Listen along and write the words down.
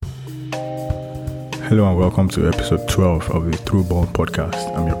Hello and welcome to episode 12 of the Through Ball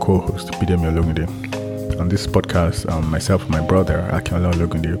podcast. I'm your co-host, Bidemi Ologunde. On this podcast, myself and my brother, Akinola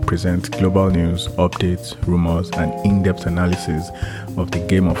Ologunde, present global news, updates, rumors, and in-depth analysis of the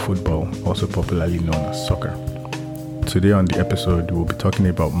game of football, also popularly known as soccer. Today on the episode, we'll be talking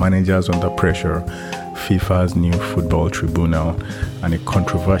about managers under pressure, FIFA's new football tribunal, and a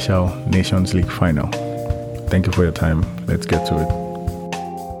controversial Nations League final. Thank you for your time. Let's get to it.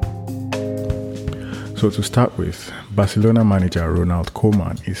 So to start with, Barcelona manager Ronald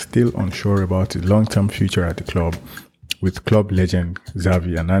Koeman is still unsure about his long-term future at the club, with club legend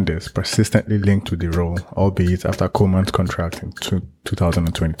Xavi Hernandez persistently linked to the role, albeit after Koeman's contract in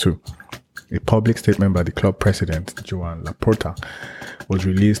 2022. A public statement by the club president, Joan Laporta, was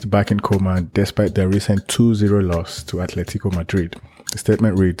released backing Koeman despite their recent 2-0 loss to Atletico Madrid. The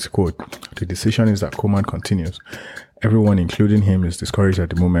statement reads, quote, "The decision is that Koeman continues. Everyone, including him, is discouraged at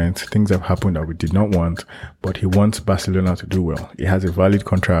the moment. Things have happened that we did not want, but he wants Barcelona to do well. He has a valid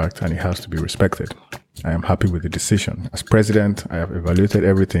contract and he has to be respected. I am happy with the decision. As president, I have evaluated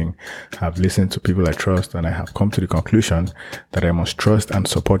everything, have listened to people I trust, and I have come to the conclusion that I must trust and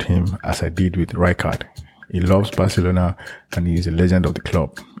support him as I did with Rijkaard. He loves Barcelona and he is a legend of the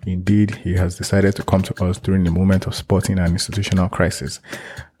club. Indeed, he has decided to come to us during a moment of sporting and institutional crisis.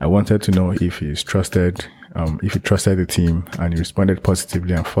 I wanted to know if he trusted the team, and he responded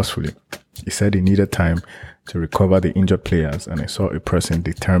positively and forcefully. He said he needed time to recover the injured players, and I saw a person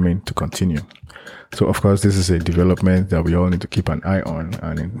determined to continue." So, of course, this is a development that we all need to keep an eye on,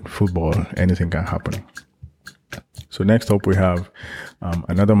 and in football, anything can happen. So next up, we have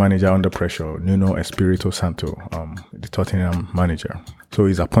another manager under pressure, Nuno Espirito Santo, the Tottenham manager. So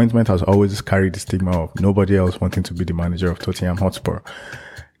his appointment has always carried the stigma of nobody else wanting to be the manager of Tottenham Hotspur.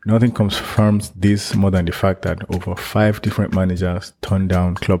 Nothing confirms this more than the fact that over 5 different managers turned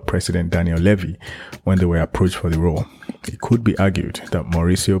down club president Daniel Levy when they were approached for the role. It could be argued that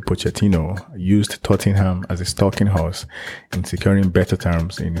Mauricio Pochettino used Tottenham as a stalking horse in securing better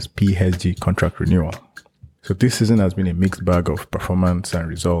terms in his PSG contract renewal. So this season has been a mixed bag of performance and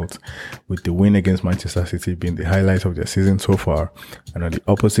results, with the win against Manchester City being the highlight of their season so far, and on the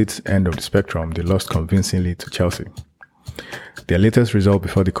opposite end of the spectrum, they lost convincingly to Chelsea. Their latest result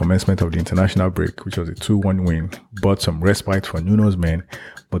before the commencement of the international break, which was a 2-1 win, brought some respite for Nuno's men,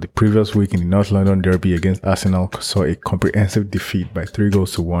 but the previous week in the North London derby against Arsenal saw a comprehensive defeat by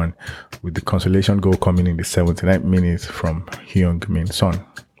 3-1, with the consolation goal coming in the 79th minute from Heung-min Son.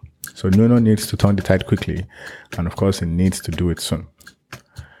 So Nuno needs to turn the tide quickly, and of course he needs to do it soon.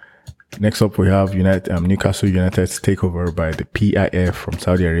 Next up, we have Newcastle United's takeover by the PIF from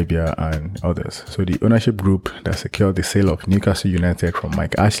Saudi Arabia and others. So the ownership group that secured the sale of Newcastle United from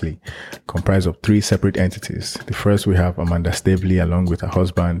Mike Ashley comprised of 3 separate entities. The first, we have Amanda Staveley along with her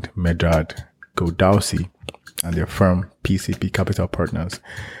husband, Medard Godowsey, and their firm, PCP Capital Partners.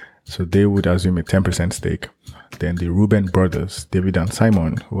 So they would assume a 10% stake. Then the Reuben brothers, David and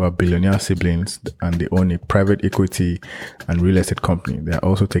Simon, who are billionaire siblings, and they own a private equity and real estate company. They are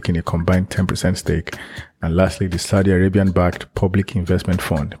also taking a combined 10% stake. And lastly, the Saudi Arabian-backed Public Investment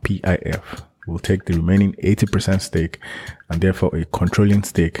Fund, PIF, will take the remaining 80% stake and therefore a controlling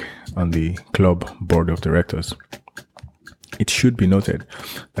stake on the club board of directors. It should be noted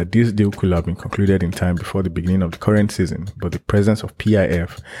that this deal could have been concluded in time before the beginning of the current season, but the presence of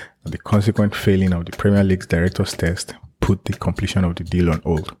PIF and the consequent failing of the Premier League's director's test put the completion of the deal on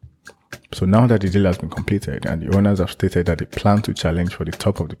hold. So now that the deal has been completed and the owners have stated that they plan to challenge for the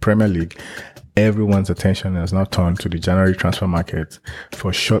top of the Premier League, everyone's attention has now turned to the January transfer market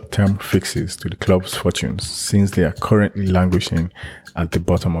for short-term fixes to the club's fortunes, since they are currently languishing at the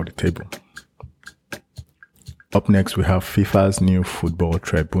bottom of the table. Up next, we have FIFA's new football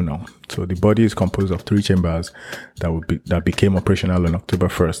tribunal. So the body is composed of 3 chambers that became operational on October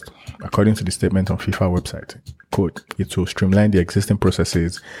 1st. According to the statement on FIFA website, quote, "It will streamline the existing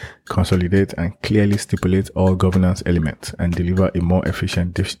processes, consolidate and clearly stipulate all governance elements, and deliver a more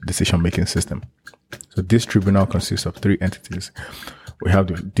efficient decision-making system." So this tribunal consists of 3 entities. We have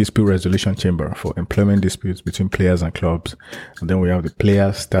the Dispute Resolution Chamber for employment disputes between players and clubs. And then we have the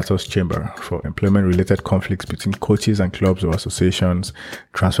Players Status Chamber for employment-related conflicts between coaches and clubs or associations,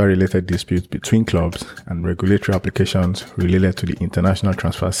 transfer-related disputes between clubs, and regulatory applications related to the international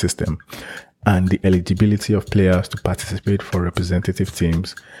transfer system, and the eligibility of players to participate for representative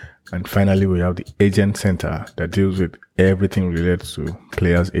teams. And finally, we have the Agent Center that deals with everything related to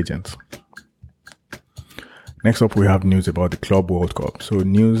players' agents. Next up, we have news about the Club World Cup. So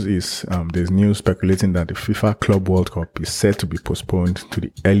there's news speculating that the FIFA Club World Cup is set to be postponed to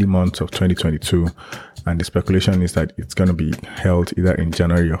the early months of 2022. And the speculation is that it's going to be held either in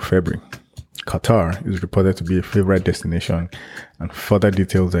January or February. Qatar is reported to be a favorite destination, and further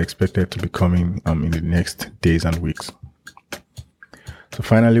details are expected to be coming in the next days and weeks. So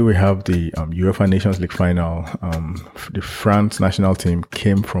finally, we have the UEFA Nations League final. The France national team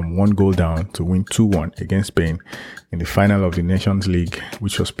came from 1 goal down to win 2-1 against Spain in the final of the Nations League,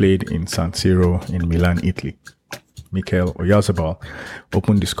 which was played in San Siro in Milan, Italy. Mikel Oyarzabal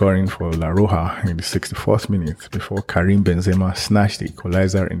opened the scoring for La Roja in the 64th minute before Karim Benzema snatched the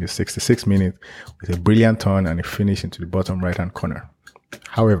equalizer in the 66th minute with a brilliant turn and a finish into the bottom right-hand corner.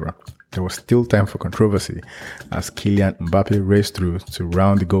 However, there was still time for controversy as Kylian Mbappe raced through to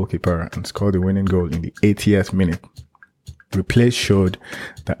round the goalkeeper and scored the winning goal in the 80th minute. Replays showed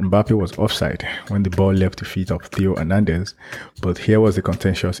that Mbappe was offside when the ball left the feet of Theo Hernandez, but here was the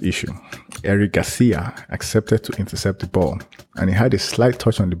contentious issue. Eric Garcia accepted to intercept the ball, and he had a slight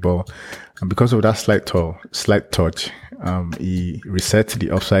touch on the ball, and because of that slight touch, he reset the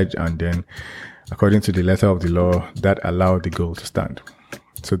offside, and then, according to the letter of the law, that allowed the goal to stand.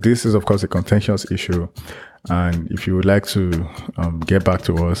 So this is, of course, a contentious issue. And if you would like to get back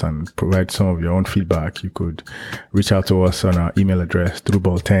to us and provide some of your own feedback, you could reach out to us on our email address,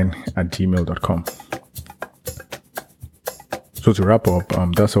 throughball10@gmail.com. So to wrap up,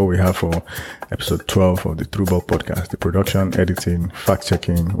 that's all we have for episode 12 of the Throughball podcast. The production, editing,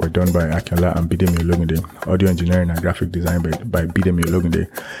 fact-checking were done by Akinola and Bidemi Ologunde. Audio engineering and graphic design by Bidemi Ologunde.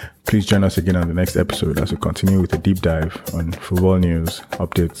 Please join us again on the next episode as we continue with a deep dive on football news,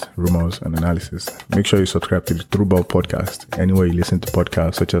 updates, rumors, and analysis. Make sure you subscribe to the Throughball podcast anywhere you listen to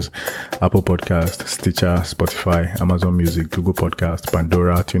podcasts such as Apple Podcast, Stitcher, Spotify, Amazon Music, Google Podcast,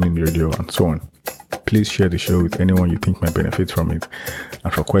 Pandora, TuneIn Radio, and so on. Please share the show with anyone you think might benefit from it.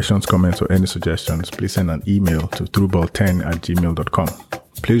 And for questions, comments, or any suggestions, please send an email to throughball10@gmail.com.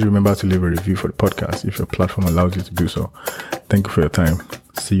 Please remember to leave a review for the podcast if your platform allows you to do so. Thank you for your time.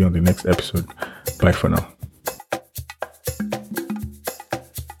 See you on the next episode. Bye for now.